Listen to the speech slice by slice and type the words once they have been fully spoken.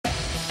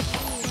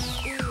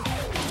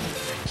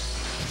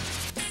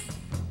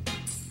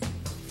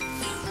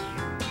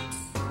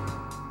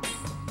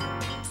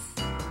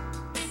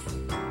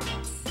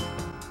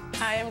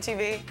Hi,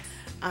 MTV.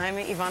 I'm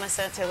Ivana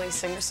Santilli,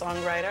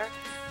 singer-songwriter.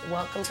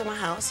 Welcome to my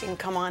house. You can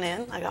come on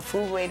in. I got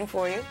food waiting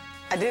for you.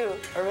 I do.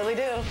 I really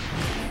do.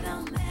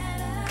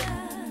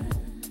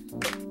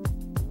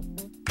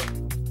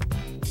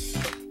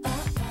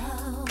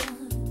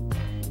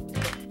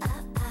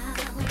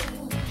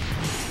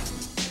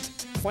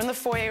 We're in the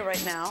foyer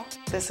right now.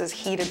 This is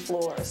heated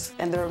floors,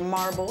 and they're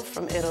marble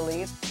from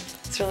Italy.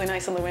 It's really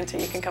nice in the winter.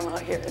 You can come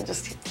out here and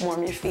just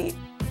warm your feet.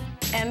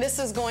 And this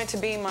is going to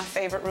be my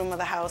favorite room of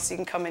the house. You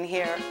can come in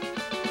here.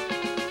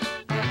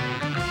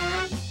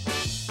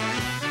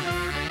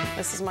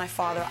 This is my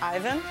father,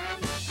 Ivan.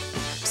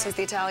 Since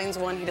the Italians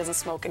won, he doesn't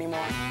smoke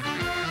anymore.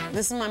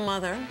 This is my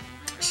mother.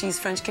 She's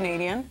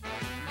French-Canadian.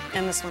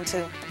 And this one,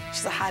 too.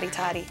 She's a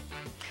hottie-toddy.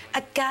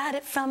 I got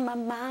it from my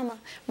mama,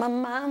 my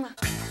mama.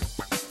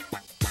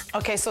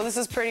 Okay, so this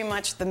is pretty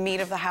much the meat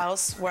of the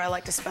house, where I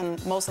like to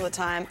spend most of the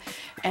time.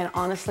 And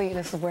honestly,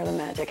 this is where the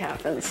magic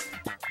happens.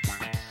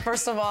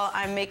 First of all,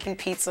 I'm making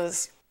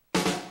pizzas.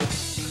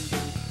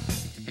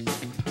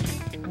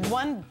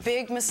 One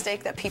big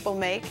mistake that people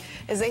make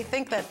is they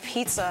think that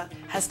pizza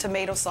has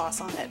tomato sauce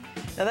on it.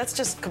 Now, that's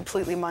just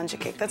completely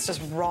manjikik. That's just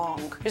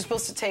wrong. You're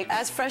supposed to take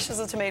as fresh as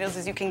the tomatoes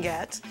as you can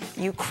get.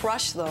 You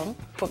crush them,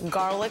 put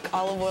garlic,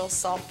 olive oil,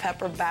 salt,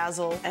 pepper,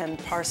 basil, and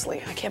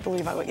parsley. I can't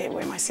believe I gave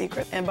away my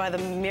secret. And by the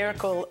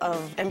miracle of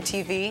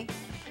MTV,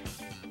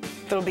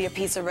 there'll be a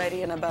pizza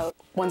ready in about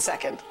 1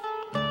 second.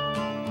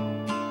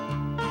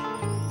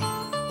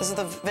 This is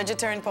the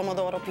vegetarian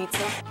pomodoro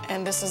pizza,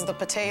 and this is the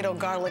potato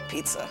garlic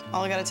pizza.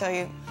 All I gotta tell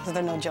you is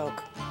they're no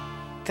joke.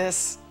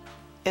 This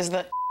is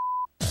the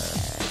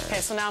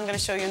Okay, so now I'm gonna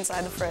show you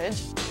inside the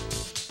fridge.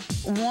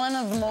 One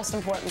of the most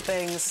important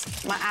things,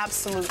 my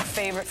absolute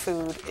favorite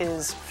food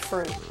is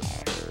fruit.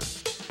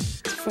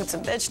 Fruits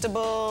and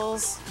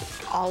vegetables,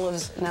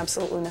 olives, an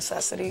absolute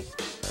necessity.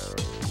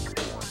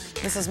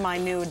 This is my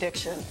new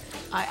addiction.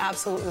 I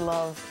absolutely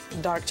love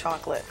dark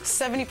chocolate.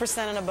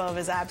 70% and above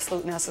is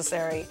absolute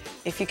necessary.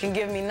 If you can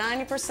give me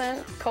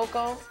 90%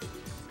 cocoa,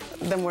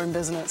 then we're in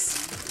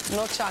business.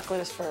 Milk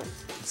chocolate is for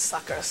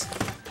suckers.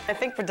 I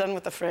think we're done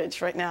with the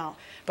fridge right now,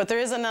 but there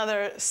is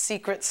another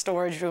secret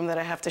storage room that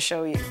I have to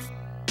show you.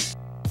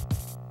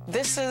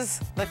 This is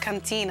the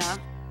cantina.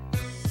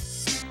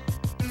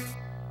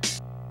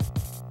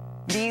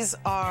 These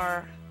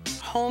are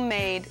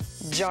homemade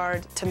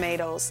jarred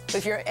tomatoes.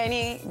 If you're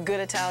any good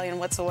Italian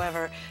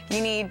whatsoever,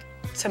 you need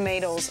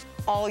tomatoes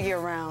all year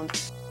round.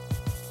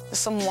 There's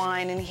some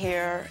wine in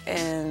here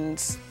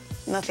and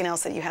nothing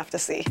else that you have to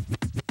see.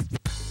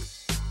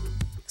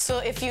 So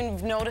if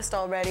you've noticed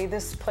already,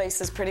 this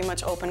place is pretty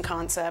much open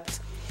concept,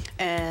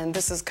 and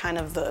this is kind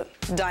of the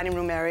dining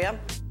room area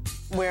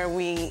where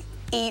we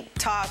eat,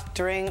 talk,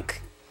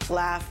 drink,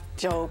 laugh,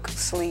 joke,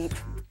 sleep,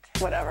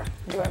 whatever,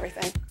 do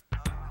everything.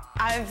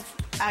 I've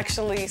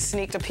actually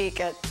sneaked a peek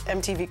at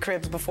MTV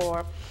Cribs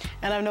before,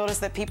 and I've noticed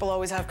that people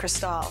always have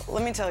cristal.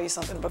 Let me tell you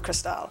something about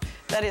cristal.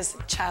 That is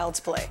child's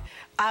play.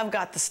 I've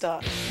got the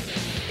stuff.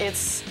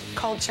 It's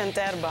called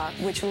centerba,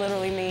 which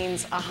literally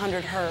means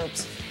 100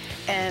 herbs.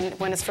 And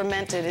when it's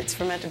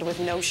fermented with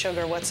no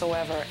sugar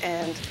whatsoever,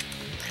 and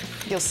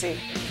you'll see.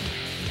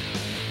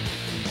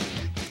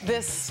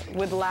 This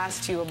would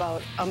last you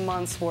about a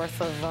month's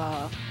worth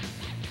of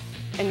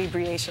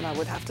inebriation, I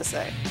would have to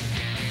say.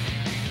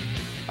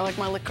 I like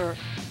my liquor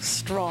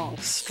strong,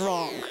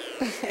 strong.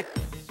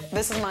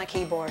 This is my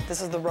keyboard.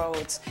 This is the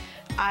Rhodes.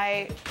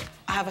 I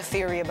have a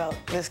theory about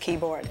this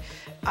keyboard.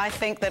 I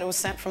think that it was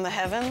sent from the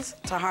heavens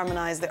to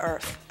harmonize the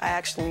earth. I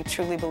actually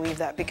truly believe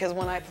that, because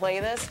when I play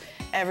this,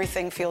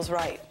 everything feels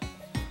right.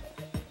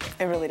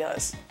 It really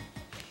does.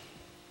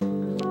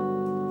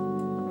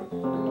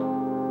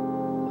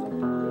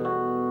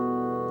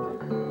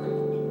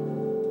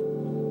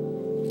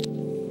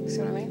 See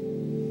what I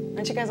mean?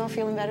 Aren't you guys all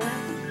feeling better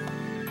now?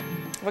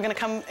 We're gonna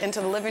come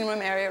into the living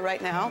room area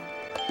right now.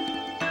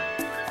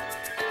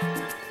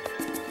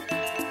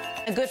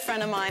 A good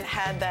friend of mine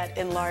had that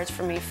enlarged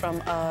for me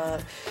from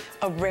a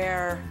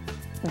rare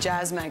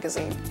jazz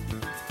magazine.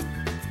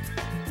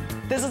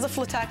 This is a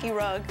Flutaki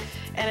rug,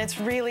 and it's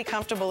really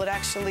comfortable. It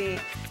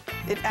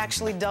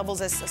actually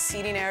doubles as a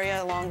seating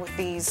area along with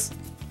these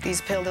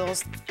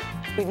pillows.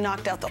 We've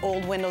knocked out the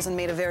old windows and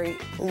made a very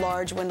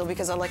large window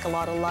because I like a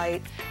lot of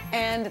light.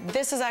 And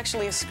this is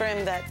actually a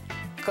scrim that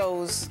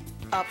goes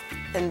up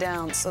and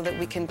down so that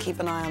we can keep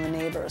an eye on the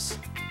neighbors.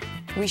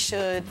 We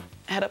should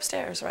head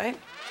upstairs, right?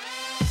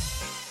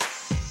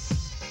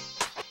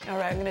 All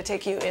right, I'm gonna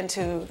take you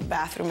into the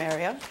bathroom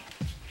area.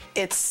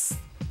 It's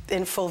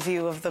in full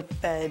view of the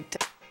bed.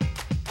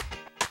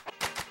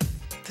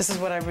 This is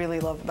what I really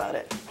love about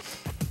it.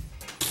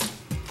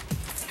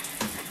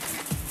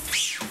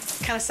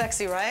 Kind of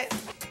sexy, right?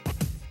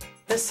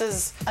 This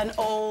is an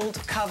old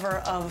cover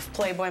of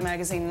Playboy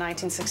magazine in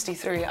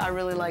 1963. I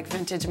really like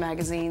vintage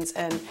magazines,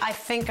 and I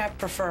think I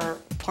prefer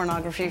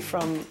pornography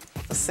from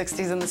the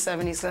 60s and the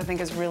 70s, because I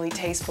think it's really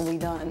tastefully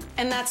done.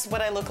 And that's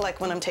what I look like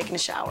when I'm taking a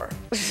shower.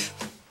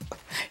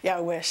 Yeah,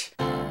 I wish.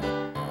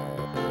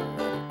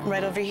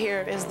 Right over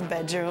here is the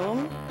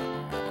bedroom.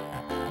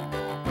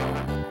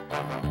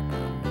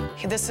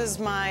 This is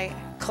my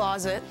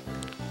closet.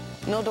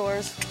 No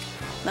doors,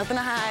 nothing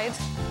to hide.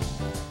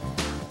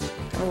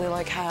 I really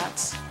like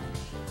hats.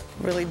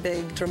 Really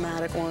big,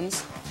 dramatic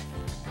ones.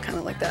 Kind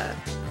of like that.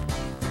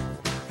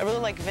 I really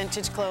like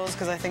vintage clothes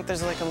because I think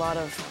there's like a lot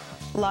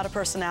of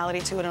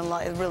personality to it and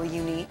it's really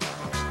unique.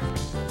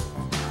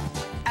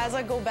 As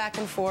I go back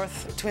and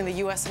forth between the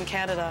US and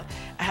Canada,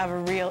 I have a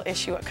real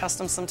issue at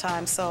customs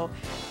sometimes, so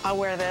I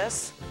wear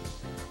this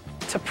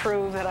to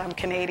prove that I'm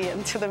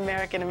Canadian to the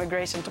American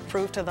immigration, to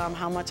prove to them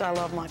how much I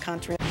love my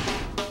country.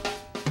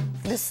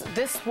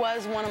 This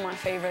was one of my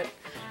favorite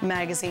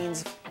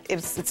magazines.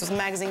 It's a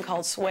magazine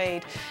called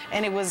Suede,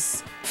 and it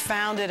was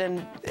founded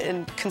and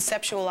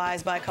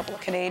conceptualized by a couple of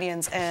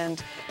Canadians,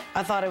 and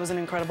I thought it was an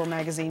incredible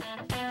magazine.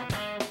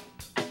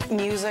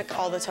 Music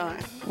all the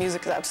time.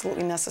 Music is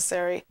absolutely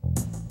necessary.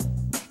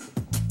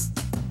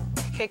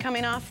 Okay,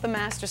 coming off the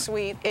master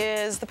suite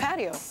is the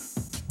patio.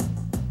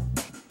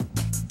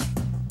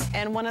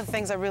 And one of the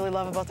things I really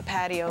love about the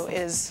patio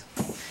is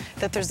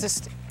that there's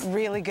this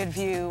really good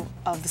view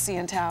of the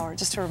CN Tower,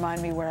 just to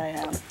remind me where I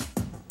am.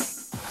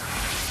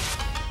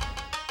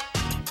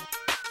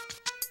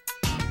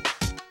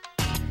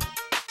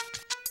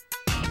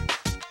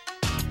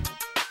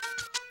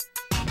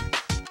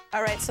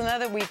 All right, so now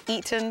that we've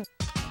eaten,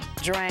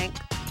 drank,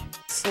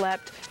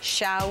 slept,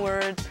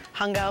 showered,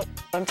 hung out,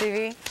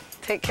 MTV,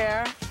 take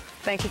care.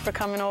 Thank you for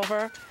coming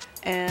over,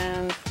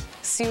 and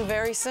see you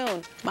very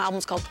soon. My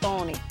album's called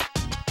TO.NY.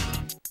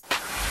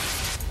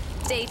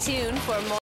 Stay tuned for more.